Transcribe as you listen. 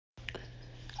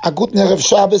A good Erev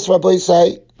Shabbos, Rabbi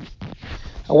Say.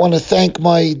 I want to thank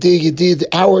my dear Yedid,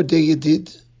 our dear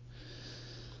Yedid,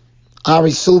 Ari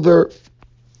Silber,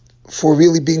 for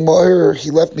really being more.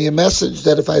 He left me a message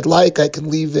that if I'd like, I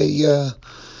can leave a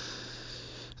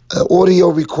audio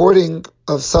recording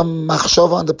of some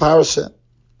machshava on the parasha.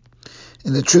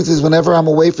 And the truth is, whenever I'm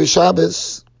away for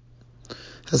Shabbos,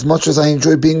 as much as I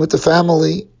enjoy being with the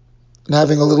family and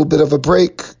having a little bit of a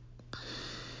break,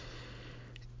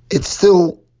 it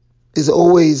still is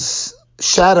always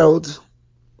shadowed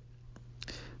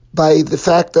by the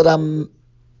fact that I'm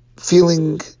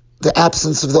feeling the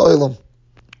absence of the olam.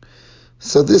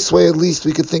 So this way at least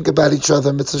we could think about each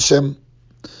other, Mitzvah Shem,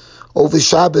 over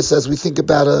Shabbos as we think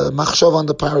about a machshava on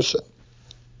the parasha.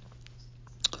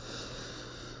 I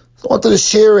wanted to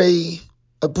share a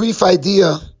brief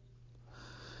idea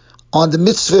on the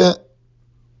mitzvah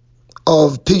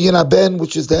of Pidyon Haben,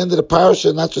 which is the end of the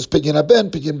parasha, not just Pidyon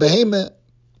Haben, Pidyon Behemah.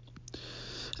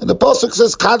 And the pasuk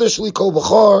says, Kadosh li kol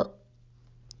b'chor,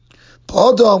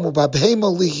 b'adam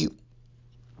u'b'behemah lihi.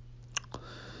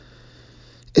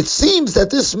 It seems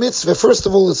that this mitzvah, first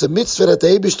of all, is a mitzvah that the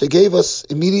Eibishter gave us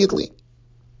immediately.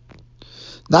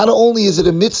 Not only is it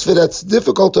a mitzvah that's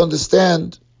difficult to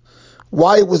understand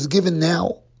why it was given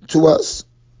now to us,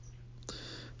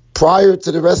 prior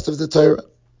to the rest of the Torah.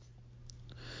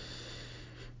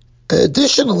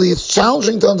 Additionally, it's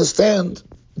challenging to understand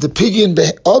the Pidyon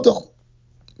Adam,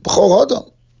 B'chor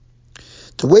Adam.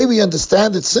 The way we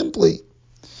understand it simply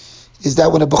is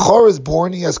that when a B'chor is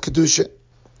born, he has Kedusha.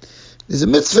 There's a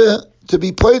mitzvah to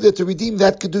be poided to redeem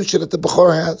that Kedusha that the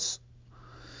B'chor has.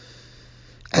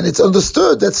 And it's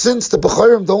understood that since the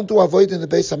B'chorim don't do avoid in the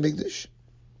Beis HaMikdash,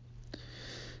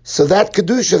 so that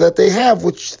Kedusha that they have,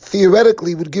 which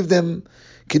theoretically would give them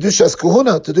Kedushas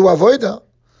Kahuna to do avoida,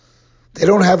 they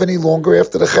don't have any longer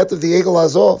after the Chet of the Egel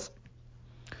Azov.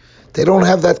 They don't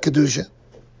have that Kedusha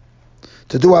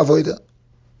to do avoida.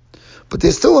 But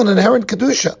there's still an inherent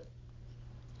Kedusha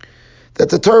that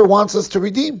the Torah wants us to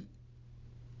redeem.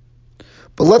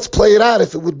 But let's play it out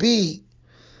if it would be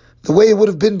the way it would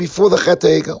have been before the Chet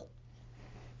Egel.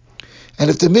 And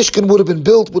if the Mishkan would have been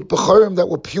built with Bechorim that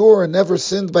were pure and never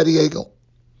sinned by the Egel.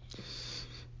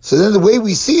 So then the way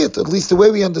we see it, at least the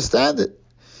way we understand it,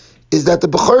 is that the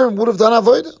Bechorim would have done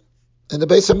Avodah in the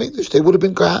Beis HaMikdash. They would have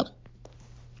been Kohanim.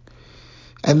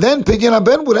 And then Pidyon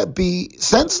Haben would be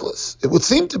senseless. It would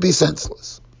seem to be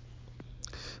senseless.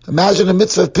 Imagine a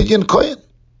mitzvah of Pidyon Kohen.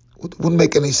 It wouldn't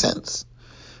make any sense.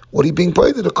 What are you being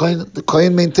paid? The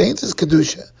Kohen maintains his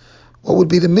Kedusha. What would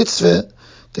be the mitzvah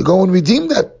to go and redeem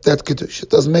that Kedusha? It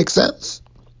doesn't make sense.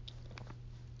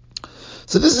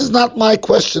 So this is not my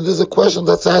question. This is a question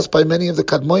that's asked by many of the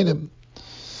Kadmonim,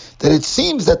 that it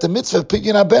seems that the mitzvah of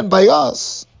Pidyon Haben by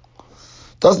us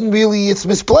doesn't really, it's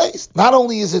misplaced. Not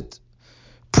only is it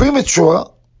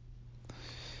premature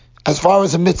as far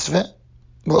as a mitzvah,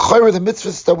 the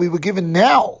mitzvahs that we were given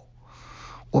now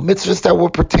were mitzvahs that were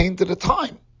pertained to the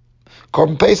time.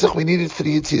 Korban Pesach we needed for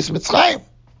the Yetzias Mitzrayim.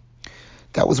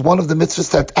 That was one of the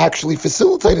mitzvahs that actually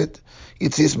facilitated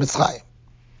Yetzias Mitzrayim.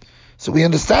 So we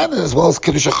understand it as well as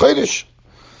Kiddush HaChodesh.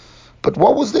 But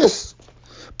what was this?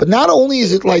 But not only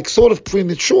is it like sort of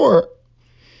premature,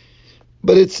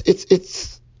 but it's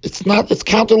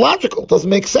counterlogical. It doesn't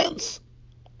make sense.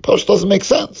 Posh doesn't make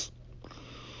sense.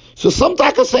 So some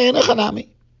takas say in Echanami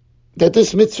that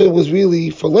this mitzvah was really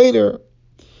for later.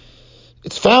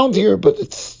 It's found here, but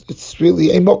it's really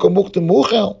a mokam muktim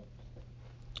muchel.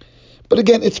 But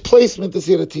again, its placement is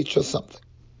here to teach us something.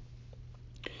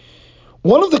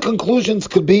 One of the conclusions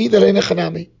could be that in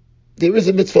Echanami there is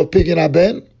a mitzvah of Pidyon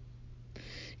Haben,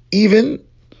 even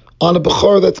on a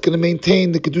Bechor that's going to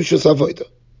maintain the Kedushas Avodah.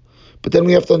 But then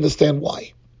we have to understand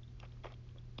why.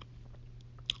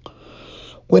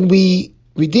 When we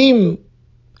redeem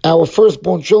our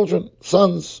firstborn children,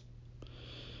 sons,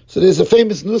 so there's a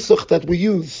famous nusach that we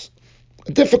use,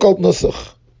 a difficult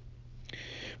nusach,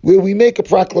 where we make a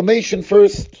proclamation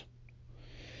first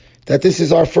that this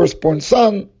is our firstborn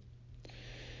son,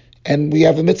 and we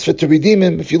have a mitzvah to redeem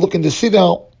him. If you look in the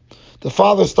Siddur, the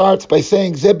father starts by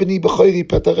saying, Zebni b'choyri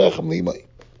petarechem limay.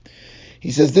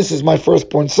 He says, this is my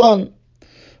firstborn son.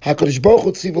 HaKadosh Baruch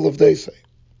Hu tzivu l'vdeisei.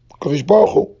 HaKadosh Baruch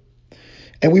Hu.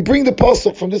 And we bring the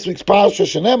pasuk from this week's parasha,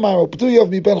 Shenemar, U'pduyav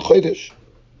mi ben chodesh.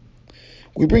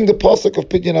 We bring the pasuk of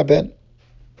Pidyon Haben.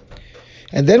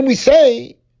 And then we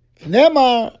say,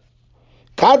 Nemar,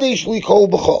 Kadesh li kol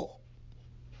b'chol.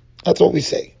 That's what we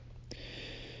say.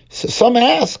 So some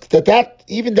ask that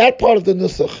even that part of the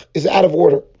nusach is out of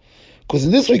order. Because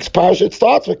in this week's parasha, it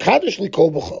starts with Kadesh li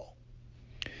kol b'chol.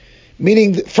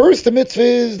 Meaning, first the mitzvah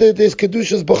is that there's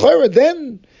Kedushas B'chora,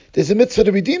 then there's a mitzvah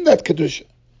to redeem that Kedusha.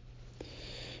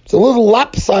 It's a little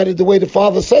lopsided the way the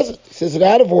Father says it. He says it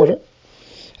out of order.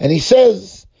 And he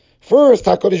says, first,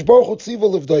 HaKadosh Baruch Hu tziva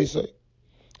l'vdoisei.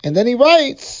 And then he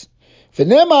writes,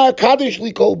 V'nema HaKadosh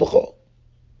li kol b'chol.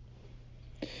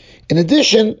 In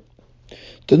addition,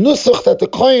 the nusach that the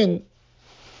Kohen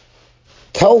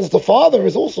tells the Father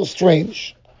is also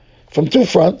strange, from two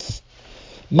fronts.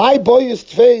 My boy is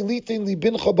tvei litin li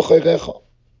bincha b'chayrecha.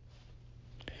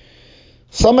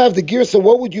 Some have the girsa,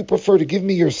 what would you prefer, to give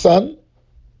me your son?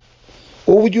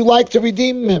 Or would you like to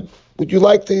redeem him? Would you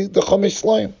like the Chomesh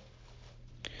Shloim?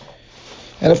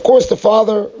 And of course the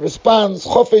father responds,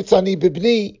 Chofetz ani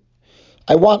bibni,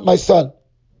 I want my son.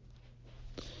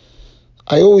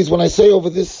 I always, when I say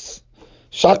over this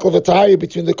Shakla V'Tahari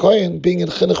between the Kohen, being in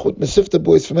Chinuch with Mesivta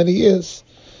boys for many years,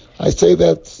 I say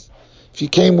that if he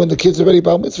came when the kids are ready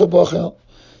Bar Mitzvah Bachel,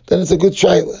 then it's a good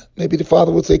shayla. Maybe the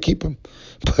father would say keep him.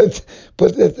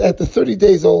 But at the 30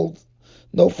 days old,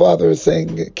 no father is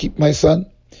saying keep my son.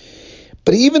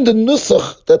 But even the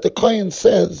nusach that the Kohen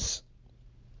says,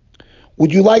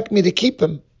 would you like me to keep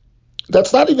him?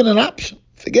 That's not even an option.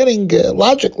 Forgetting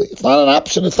logically, it's not an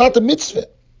option. It's not the mitzvah.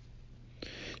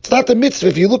 It's not the mitzvah.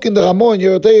 If you look in the Ramah in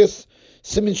Yerodeus,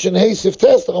 Simin Shin Hey Sif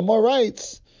Tes, the Ramah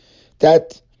writes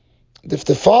that if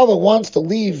the father wants to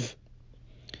leave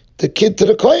the kid to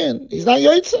the Kohen, he's not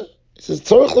Yaitza. He says,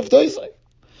 Tzorach L'vdoisei.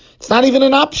 It's not even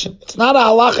an option. It's not a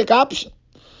halachic option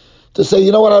to say,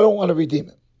 you know what, I don't want to redeem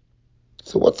him.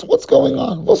 So what's going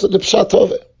on? What's the pshat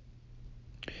of it?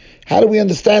 How do we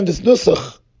understand this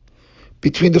nusach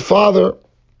between the father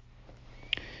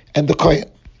and the Kohen?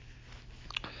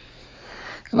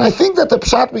 And I think that the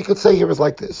pshat we could say here is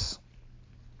like this.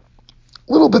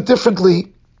 A little bit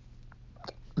differently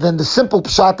than the simple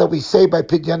pshat that we say by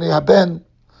Pidyon Haben,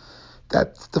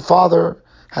 that the father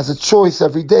has a choice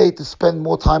every day to spend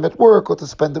more time at work or to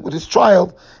spend it with his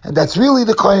child, and that's really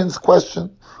the Kohen's question.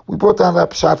 We brought down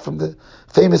that pshat from the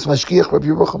famous Mashgiach, Rabbi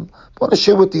Yerucham. I want to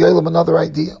share with the Olam another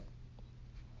idea.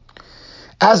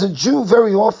 As a Jew,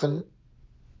 very often,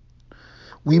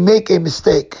 we make a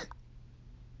mistake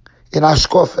in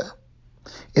Ashkofe,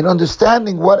 in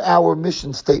understanding what our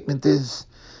mission statement is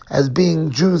as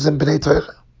being Jews and Bnei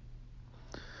Torah.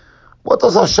 What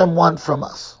does Hashem want from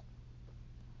us?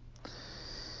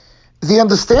 The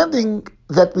understanding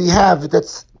that we have,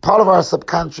 that's part of our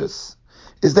subconscious,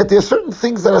 is that there are certain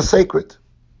things that are sacred.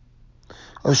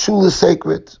 A shul is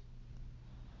sacred.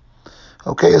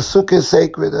 Okay, a sukkah is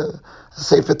sacred. A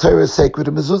sefer Torah is sacred.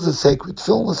 A mezuzah is sacred.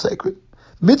 Film is sacred.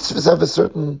 Mitzvahs have a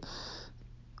certain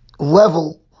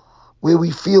level where we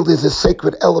feel there's a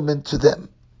sacred element to them.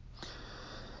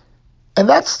 And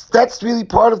that's really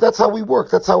that's how we work.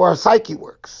 That's how our psyche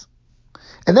works.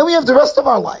 And then we have the rest of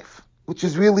our life, which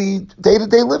is really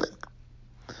day-to-day living.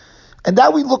 And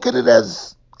now we look at it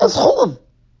as cholim.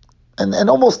 And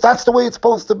almost that's the way it's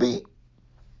supposed to be.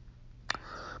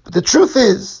 But the truth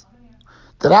is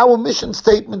that our mission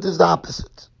statement is the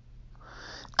opposite.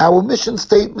 Our mission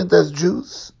statement as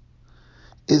Jews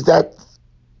is that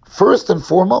first and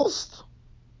foremost,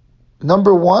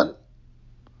 number one,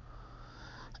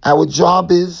 our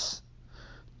job is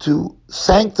to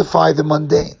sanctify the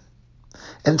mundane.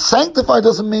 And sanctify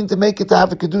doesn't mean to make it to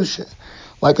have a kedusha,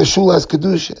 like a shul has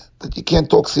kedusha, that you can't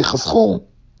talk sichas chum,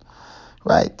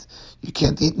 right? You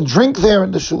can't eat and drink there in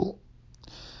the shul.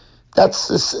 That's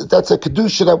a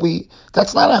kedusha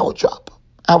that's not our job.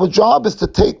 Our job is to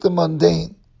take the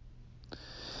mundane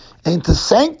and to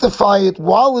sanctify it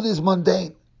while it is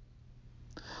mundane,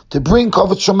 to bring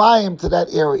kavod shamayim to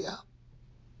that area,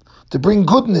 to bring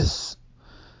goodness,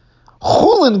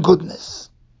 chulin goodness.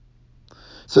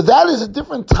 So that is a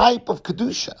different type of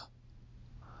kedusha.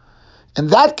 And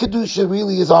that kedusha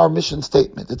really is our mission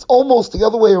statement. It's almost the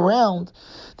other way around.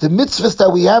 The mitzvahs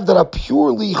that we have that are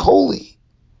purely holy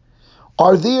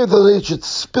are there that they should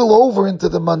spill over into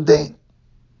the mundane.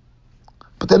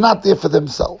 But they're not there for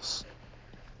themselves.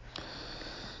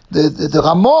 The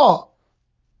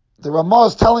Ramah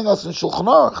is telling us in Shulchan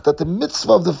Aruch that the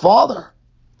mitzvah of the father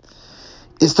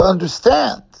is to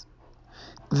understand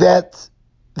that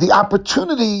the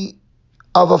opportunity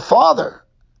of a father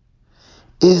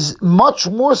is much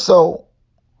more so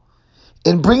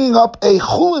in bringing up a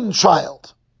chulin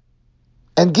child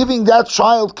and giving that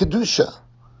child kedusha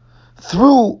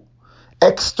through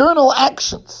external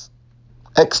actions,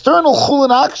 external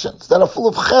chulin actions that are full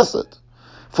of chesed,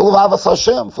 full of avas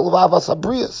Hashem, full of avas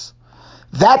habriyas.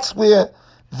 That's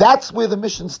where the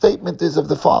mission statement is of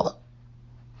the father.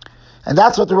 And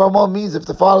that's what the Ramah means if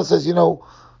the father says,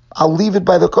 I'll leave it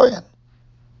by the Kohen.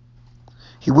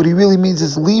 What he really means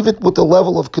is leave it with the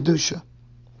level of Kedusha.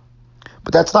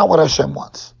 But that's not what Hashem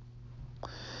wants.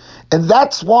 And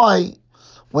that's why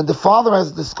when the father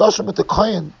has a discussion with the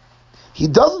kohen, he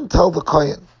doesn't tell the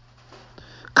kohen,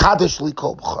 Kadesh li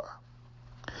kol b'chor.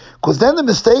 Because then the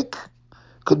mistake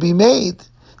could be made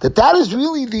that is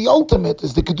really the ultimate,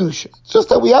 is the Kedusha. It's just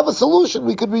that we have a solution,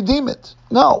 we could redeem it.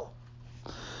 No.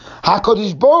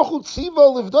 HaKadosh Baruch Hu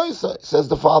tziva livdoisai, says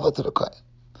the father to the kohen.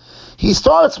 He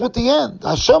starts with the end.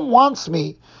 Hashem wants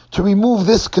me to remove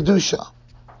this Kedusha.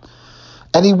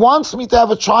 And he wants me to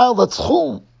have a child that's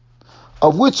chul,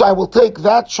 of which I will take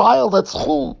that child that's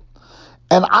chul,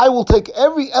 and I will take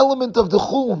every element of the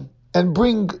chul and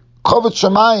bring kavod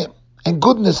shamayim and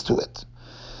goodness to it.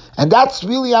 And that's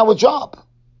really our job.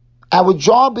 Our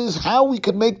job is how we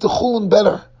could make the chulin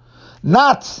better,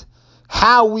 not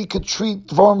how we could treat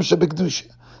dvarim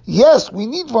shebekdusha. Yes, we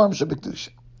need dvarim shebekdusha,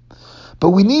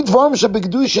 but we need dvarim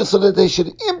shebekdusha so that they should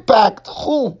impact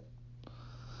chul.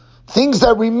 Things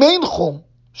that remain chul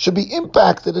should be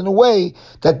impacted in a way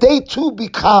that they too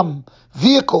become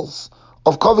vehicles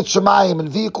of kavod shamayim and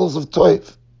vehicles of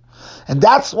toiv. And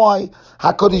that's why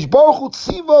HaKadosh Baruch Hu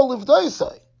tziva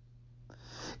livdoisai.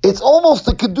 It's almost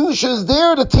the Kedusha is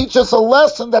there to teach us a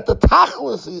lesson that the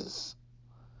tachlis is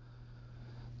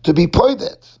to be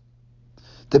poidet.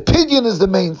 The pidyon is the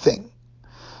main thing.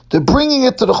 The bringing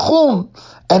it to the chuln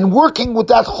and working with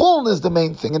that chuln is the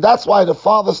main thing. And that's why the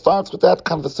father starts with that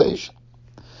conversation.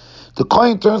 The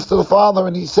kohen turns to the father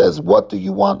and he says, what do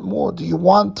you want more? Do you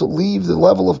want to leave the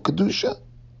level of Kedusha?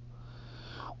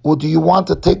 Or do you want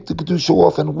to take the Kedusha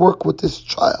off and work with this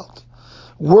child?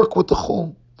 Work with the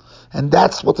chuln. And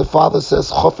that's what the father says,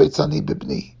 Chofetz ani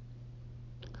bibni.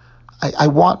 I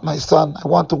want my son. I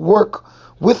want to work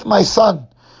with my son,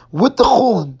 with the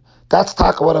chulin. That's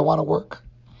taka what I want to work.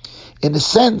 In a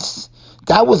sense,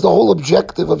 that was the whole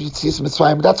objective of Yetzias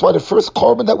Mitzrayim. That's why the first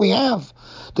korban that we have,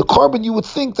 the korban you would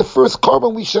think the first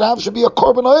korban we should have should be a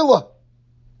korban oila.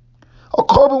 A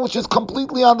korban which is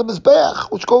completely on the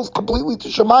Mizbeach, which goes completely to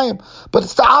Shemayim. But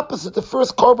it's the opposite. The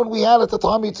first korban we had at the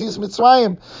time of Yetzias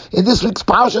Mitzrayim, in this week's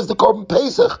Parsha, is the korban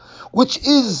Pesach, which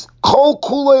is kol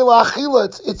kulei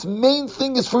la'achila. Its main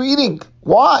thing is for eating.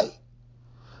 Why?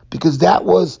 Because that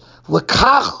was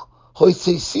lekach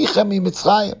hoiseisichem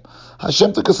mitzrayim.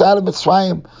 Hashem took us out of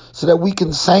Mitzrayim so that we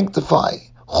can sanctify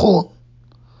chulin.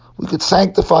 We could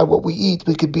sanctify what we eat.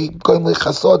 We could be going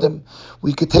lechasodim.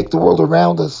 We could take the world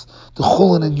around us, the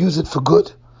chulin, and use it for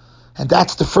good. And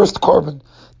that's the first korban.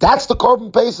 That's the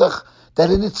korban Pesach that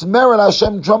in its merit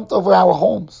Hashem jumped over our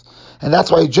homes. And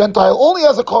that's why a Gentile only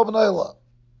has a korban oila.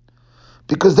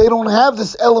 Because they don't have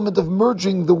this element of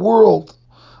merging the world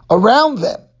around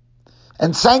them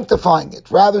and sanctifying it.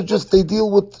 Rather, just they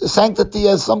deal with sanctity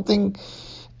as something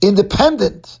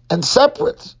independent and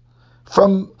separate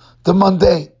from the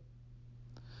mundane.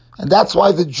 And that's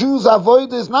why the Jews'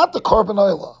 avodah is not the korban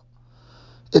oila.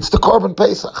 It's the korban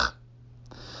Pesach.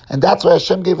 And that's why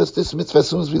Hashem gave us this mitzvah as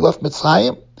soon as we left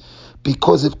Mitzrayim,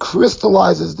 because it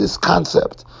crystallizes this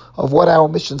concept of what our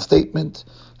mission statement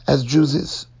as Jews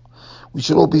is. We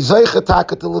should all be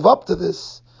zeichet to live up to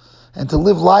this, and to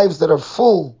live lives that are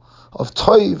full of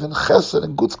toiv and chesed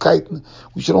and gutzkeiten.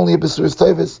 We should only have besuras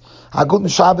toivis. A guten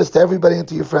Shabbos to everybody and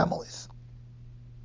to your families.